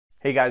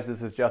Hey guys,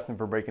 this is Justin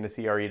from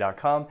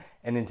breakintocre.com,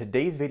 and in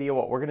today's video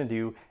what we're going to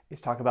do is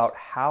talk about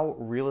how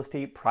real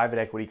estate private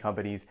equity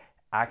companies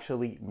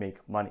actually make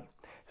money.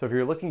 So if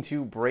you're looking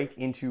to break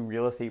into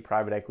real estate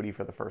private equity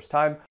for the first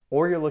time,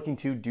 or you're looking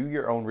to do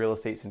your own real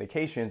estate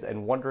syndications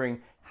and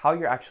wondering how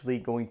you're actually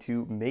going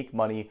to make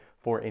money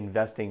for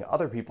investing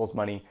other people's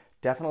money,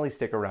 definitely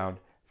stick around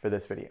for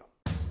this video.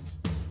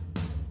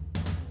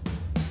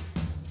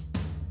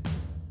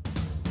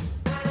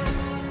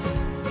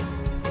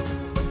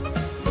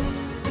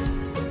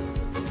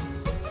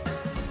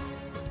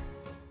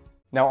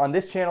 Now on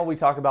this channel, we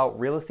talk about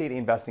real estate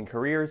investing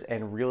careers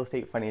and real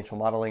estate financial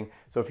modeling.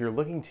 So if you're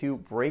looking to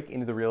break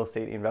into the real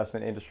estate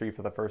investment industry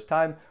for the first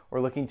time,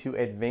 or looking to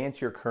advance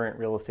your current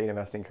real estate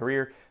investing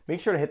career, make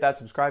sure to hit that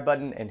subscribe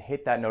button and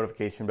hit that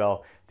notification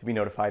bell to be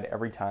notified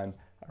every time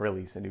I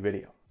release a new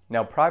video.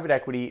 Now, private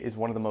equity is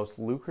one of the most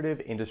lucrative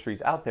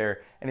industries out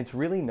there, and it's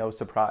really no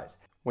surprise.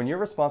 When you're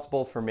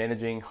responsible for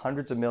managing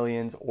hundreds of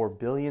millions or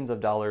billions of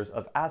dollars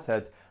of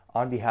assets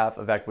on behalf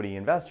of equity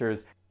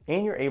investors,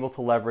 and you're able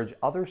to leverage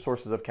other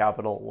sources of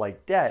capital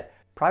like debt,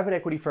 private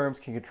equity firms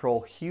can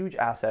control huge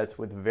assets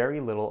with very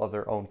little of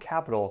their own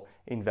capital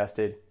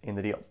invested in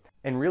the deal.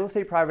 And real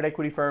estate private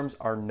equity firms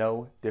are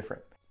no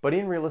different. But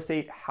in real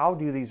estate, how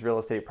do these real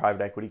estate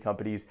private equity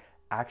companies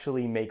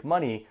actually make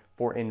money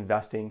for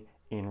investing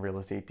in real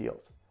estate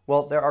deals?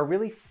 Well, there are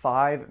really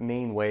 5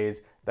 main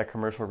ways that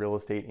commercial real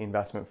estate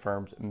investment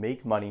firms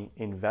make money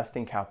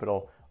investing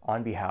capital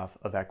on behalf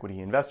of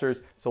equity investors.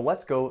 So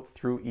let's go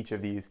through each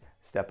of these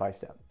step by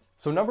step.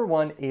 So number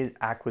 1 is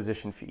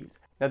acquisition fees.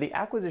 Now the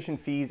acquisition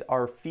fees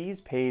are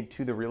fees paid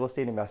to the real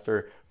estate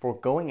investor for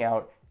going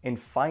out and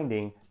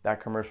finding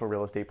that commercial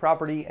real estate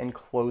property and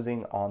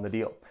closing on the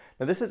deal.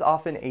 Now this is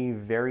often a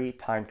very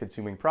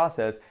time-consuming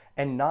process,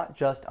 and not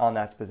just on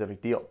that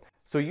specific deal.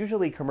 So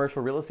usually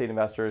commercial real estate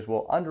investors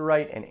will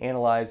underwrite and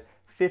analyze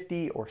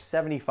 50 or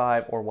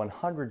 75 or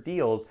 100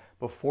 deals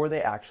before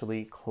they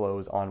actually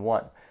close on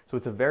one. So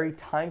it's a very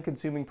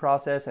time-consuming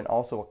process and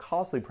also a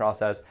costly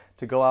process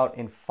to go out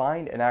and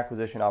find an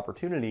acquisition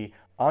opportunity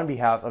on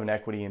behalf of an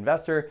equity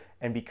investor,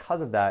 and because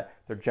of that,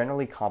 they're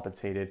generally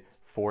compensated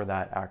for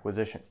that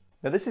acquisition.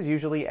 Now this is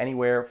usually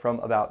anywhere from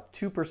about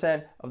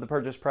 2% of the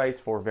purchase price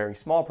for very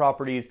small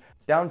properties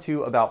down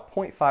to about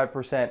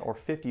 0.5% or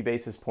 50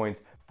 basis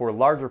points for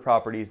larger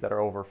properties that are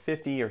over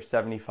 50 or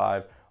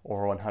 75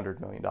 or $100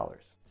 million.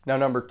 Now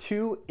number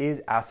 2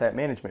 is asset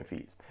management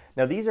fees.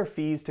 Now these are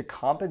fees to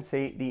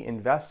compensate the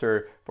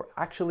investor for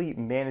actually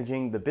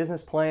managing the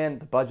business plan,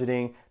 the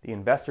budgeting, the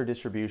investor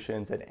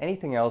distributions, and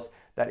anything else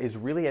that is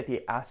really at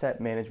the asset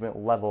management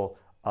level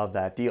of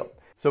that deal.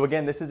 So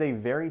again, this is a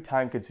very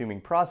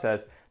time-consuming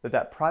process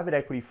that private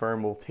equity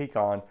firm will take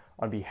on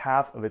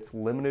behalf of its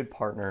limited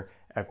partner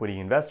equity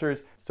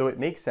investors, so it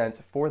makes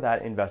sense for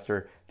that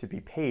investor to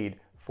be paid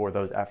for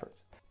those efforts.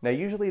 Now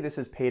usually this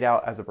is paid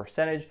out as a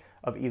percentage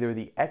of either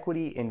the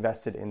equity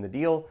invested in the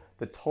deal,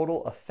 the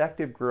total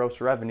effective gross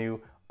revenue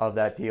of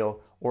that deal,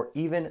 or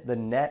even the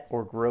net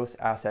or gross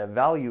asset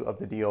value of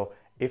the deal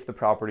if the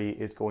property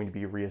is going to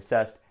be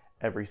reassessed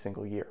every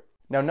single year.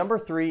 Now number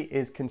 3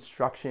 is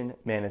construction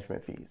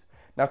management fees.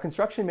 Now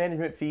construction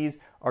management fees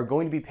are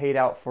going to be paid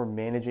out for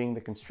managing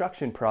the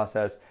construction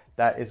process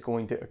that is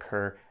going to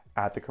occur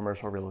at the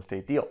commercial real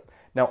estate deal.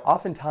 Now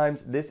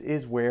oftentimes this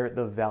is where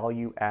the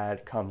value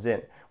add comes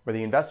in, where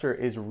the investor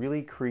is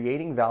really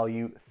creating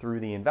value through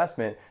the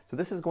investment. So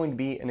this is going to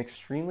be an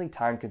extremely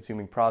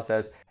time-consuming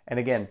process, and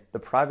again, the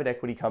private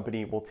equity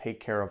company will take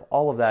care of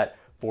all of that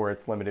for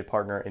its limited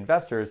partner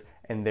investors,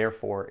 and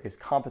therefore is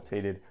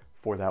compensated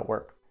for that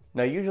work.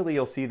 Now usually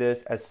you'll see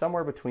this as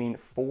somewhere between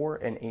 4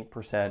 and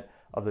 8%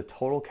 of the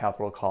total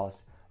capital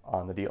costs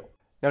on the deal.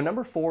 Now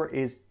number 4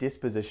 is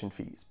disposition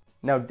fees.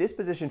 Now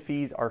disposition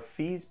fees are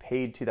fees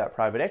paid to that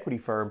private equity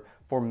firm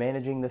for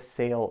managing the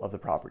sale of the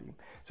property.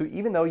 So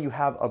even though you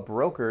have a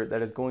broker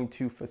that is going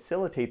to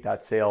facilitate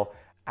that sale,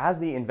 as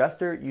the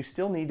investor, you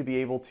still need to be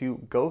able to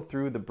go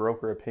through the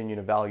broker opinion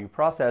of value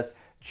process,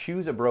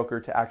 choose a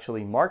broker to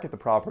actually market the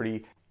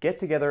property, get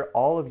together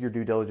all of your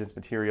due diligence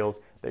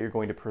materials that you're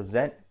going to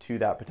present to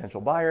that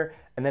potential buyer,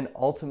 and then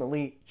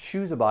ultimately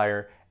choose a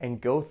buyer and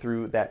go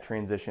through that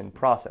transition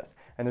process.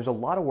 And there's a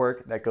lot of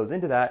work that goes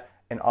into that,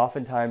 and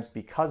oftentimes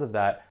because of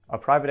that, a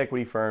private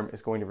equity firm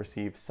is going to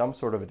receive some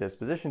sort of a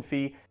disposition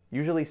fee,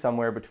 usually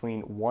somewhere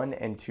between 1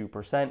 and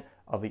 2%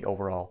 of the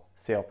overall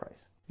sale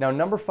price. Now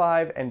number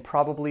 5, and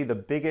probably the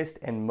biggest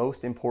and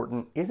most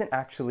important, isn't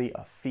actually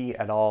a fee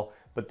at all,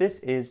 but this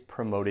is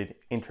promoted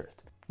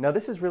interest. Now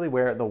this is really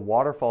where the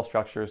waterfall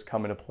structures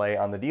come into play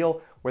on the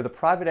deal, where the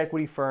private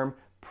equity firm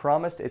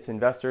promised its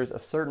investors a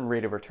certain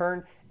rate of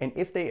return, and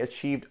if they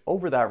achieved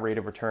over that rate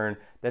of return,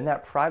 then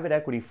that private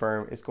equity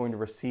firm is going to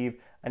receive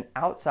an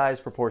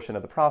outsized proportion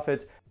of the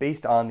profits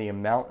based on the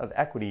amount of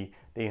equity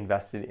they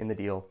invested in the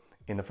deal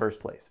in the first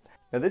place.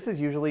 Now this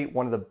is usually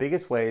one of the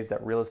biggest ways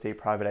that real estate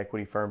private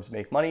equity firms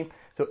make money.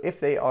 So if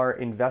they are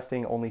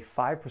investing only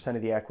 5%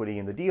 of the equity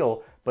in the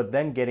deal, but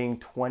then getting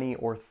 20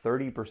 or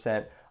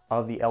 30%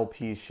 of the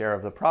LP's share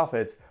of the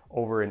profits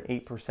over an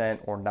 8%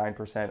 or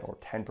 9% or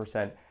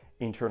 10%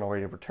 internal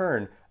rate of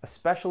return,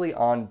 especially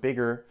on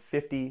bigger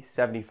 $50,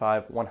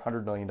 $75,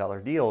 $100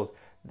 million deals,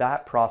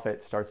 that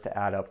profit starts to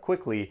add up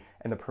quickly,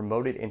 and the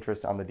promoted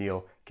interest on the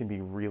deal can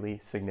be really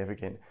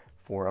significant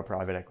for a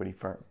private equity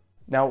firm.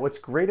 Now, what's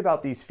great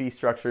about these fee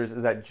structures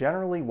is that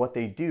generally what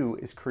they do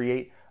is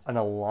create an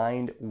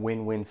aligned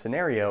win-win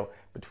scenario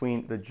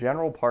between the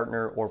general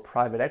partner or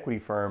private equity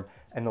firm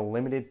and the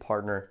limited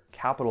partner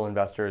capital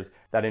investors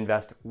that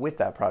invest with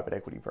that private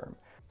equity firm.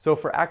 So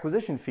for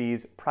acquisition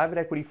fees, private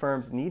equity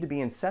firms need to be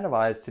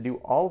incentivized to do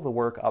all of the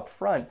work up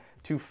front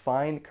to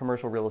find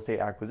commercial real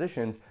estate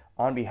acquisitions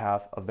on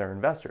behalf of their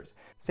investors.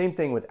 Same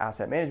thing with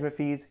asset management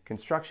fees,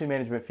 construction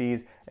management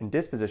fees, and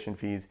disposition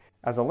fees.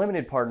 As a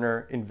limited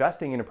partner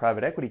investing in a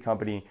private equity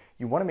company,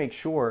 you want to make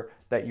sure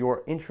that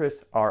your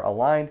interests are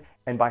aligned,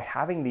 and by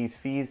having these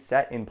fees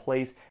set in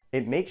place,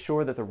 it makes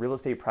sure that the real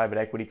estate private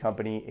equity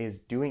company is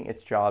doing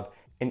its job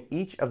in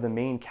each of the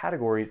main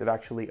categories of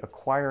actually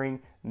acquiring,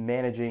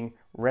 managing,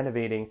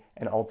 renovating,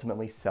 and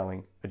ultimately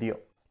selling a deal.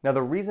 Now,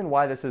 the reason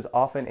why this is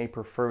often a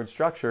preferred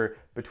structure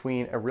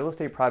between a real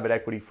estate private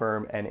equity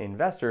firm and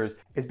investors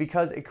is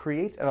because it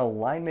creates an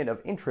alignment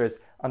of interest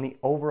on the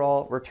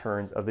overall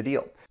returns of the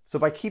deal. So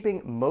by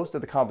keeping most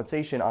of the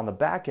compensation on the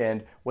back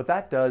end, what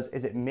that does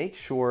is it makes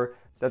sure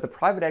that the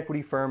private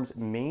equity firm's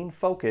main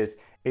focus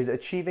is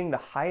achieving the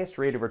highest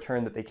rate of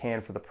return that they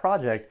can for the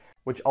project,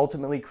 which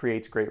ultimately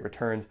creates great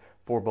returns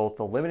for both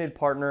the limited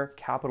partner,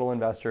 capital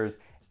investors,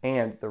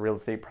 and the real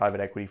estate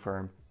private equity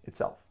firm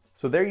itself.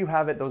 So there you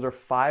have it. Those are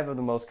 5 of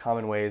the most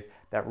common ways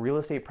that real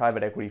estate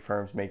private equity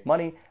firms make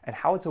money and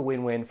how it's a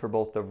win-win for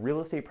both the real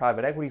estate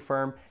private equity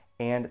firm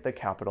and the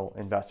capital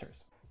investors.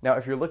 Now,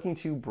 if you're looking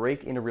to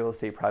break into real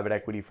estate private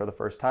equity for the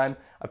first time,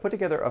 I put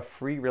together a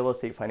free real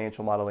estate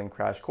financial modeling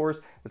crash course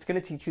that's going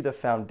to teach you the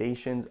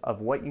foundations of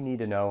what you need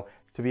to know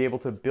to be able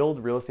to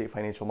build real estate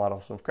financial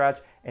models from scratch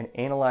and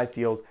analyze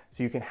deals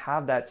so you can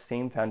have that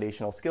same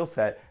foundational skill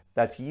set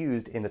that's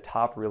used in the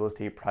top real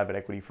estate private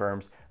equity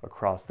firms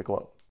across the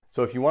globe.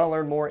 So if you want to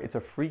learn more, it's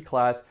a free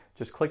class.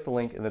 Just click the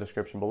link in the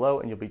description below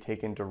and you'll be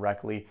taken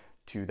directly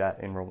to that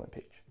enrollment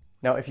page.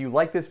 Now, if you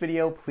like this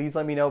video, please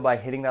let me know by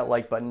hitting that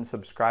like button,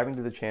 subscribing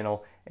to the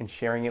channel, and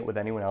sharing it with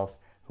anyone else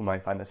who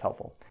might find this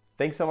helpful.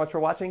 Thanks so much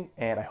for watching,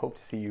 and I hope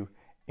to see you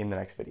in the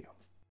next video.